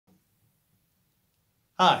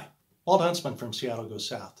Hi, Walt Huntsman from Seattle Go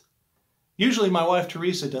South. Usually my wife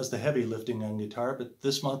Teresa does the heavy lifting on guitar, but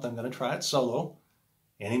this month I'm going to try it solo.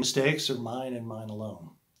 Any mistakes are mine and mine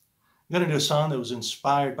alone. I'm going to do a song that was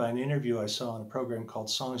inspired by an interview I saw on a program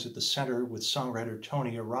called Songs at the Center with songwriter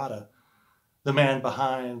Tony Arata, the man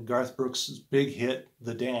behind Garth Brooks' big hit,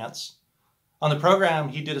 The Dance. On the program,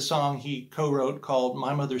 he did a song he co-wrote called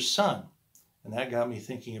My Mother's Son, and that got me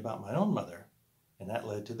thinking about my own mother, and that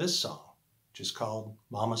led to this song, which is called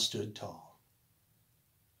Mama Stood Tall.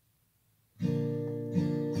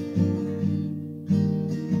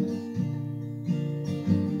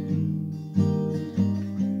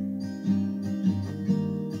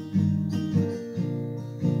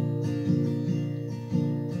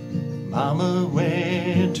 Mama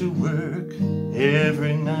went to work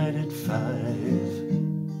every night at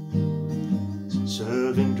 5,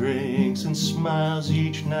 serving drinks and smiles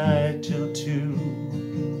each night till 2.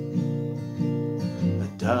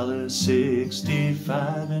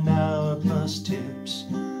 $1.65 an hour plus tips,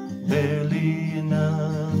 barely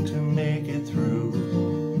enough to make it through.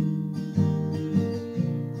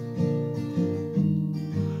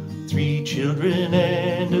 3 children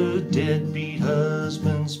and a deadbeat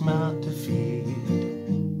husband's mouth to feed.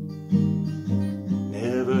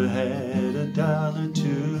 Never had $1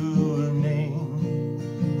 to her name.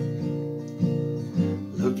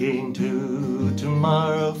 Looking to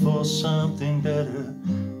tomorrow for something better,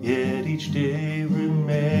 yet each day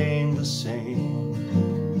remained the same.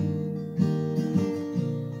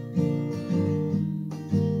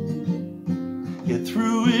 Yet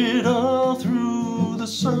through it all, through the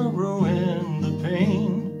sorrow and the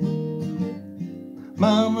pain,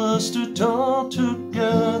 Mama stood tall, took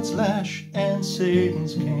God's lash and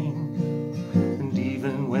Satan's cane. And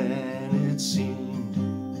even when it seemed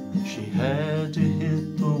she had to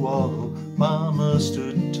hit the wall, Mama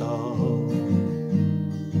stood tall.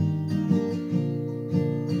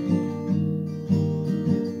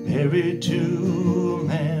 Married to a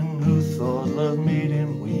man who thought love made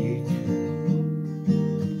him weak,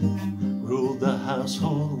 ruled the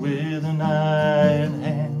household with an iron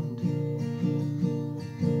hand.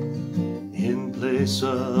 In place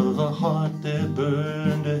of a heart that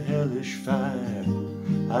burned a hellish fire,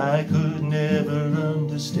 I could never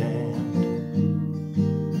understand.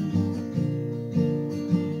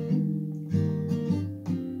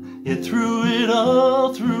 Yet through it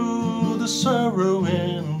all, through the sorrow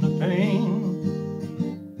and the pain,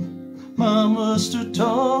 Mama stood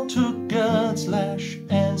tall, took God's lash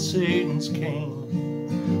and Satan's cane.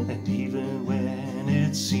 And even when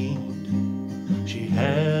it seemed she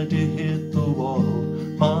had to hit the wall,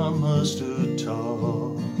 Mama stood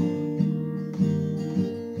tall.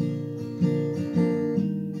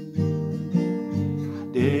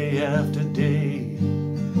 Day after day,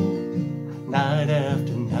 night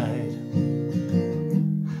after night,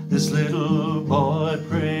 this little boy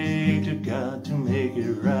prayed to God to make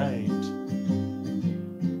it right.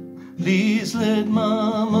 Please let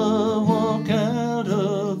Mama walk out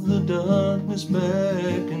of the darkness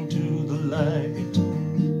back into the light.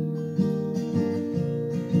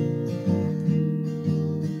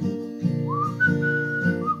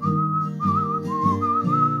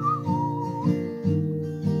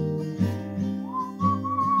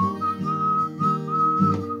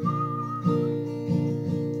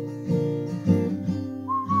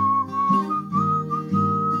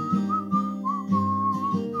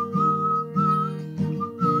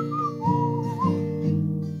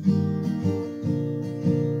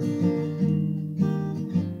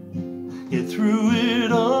 Yet through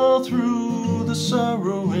it all, through the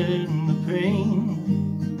sorrow and the pain,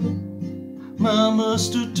 Mama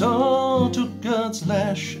stood tall, took God's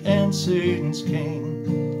lash and Satan's cane.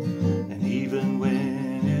 And even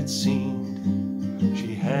when it seemed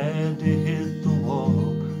she had to hit the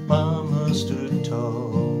wall, Mama stood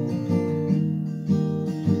tall.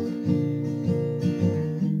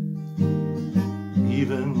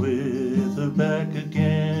 Even with her back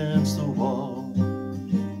against the wall,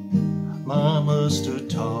 Mama stood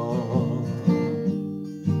tall.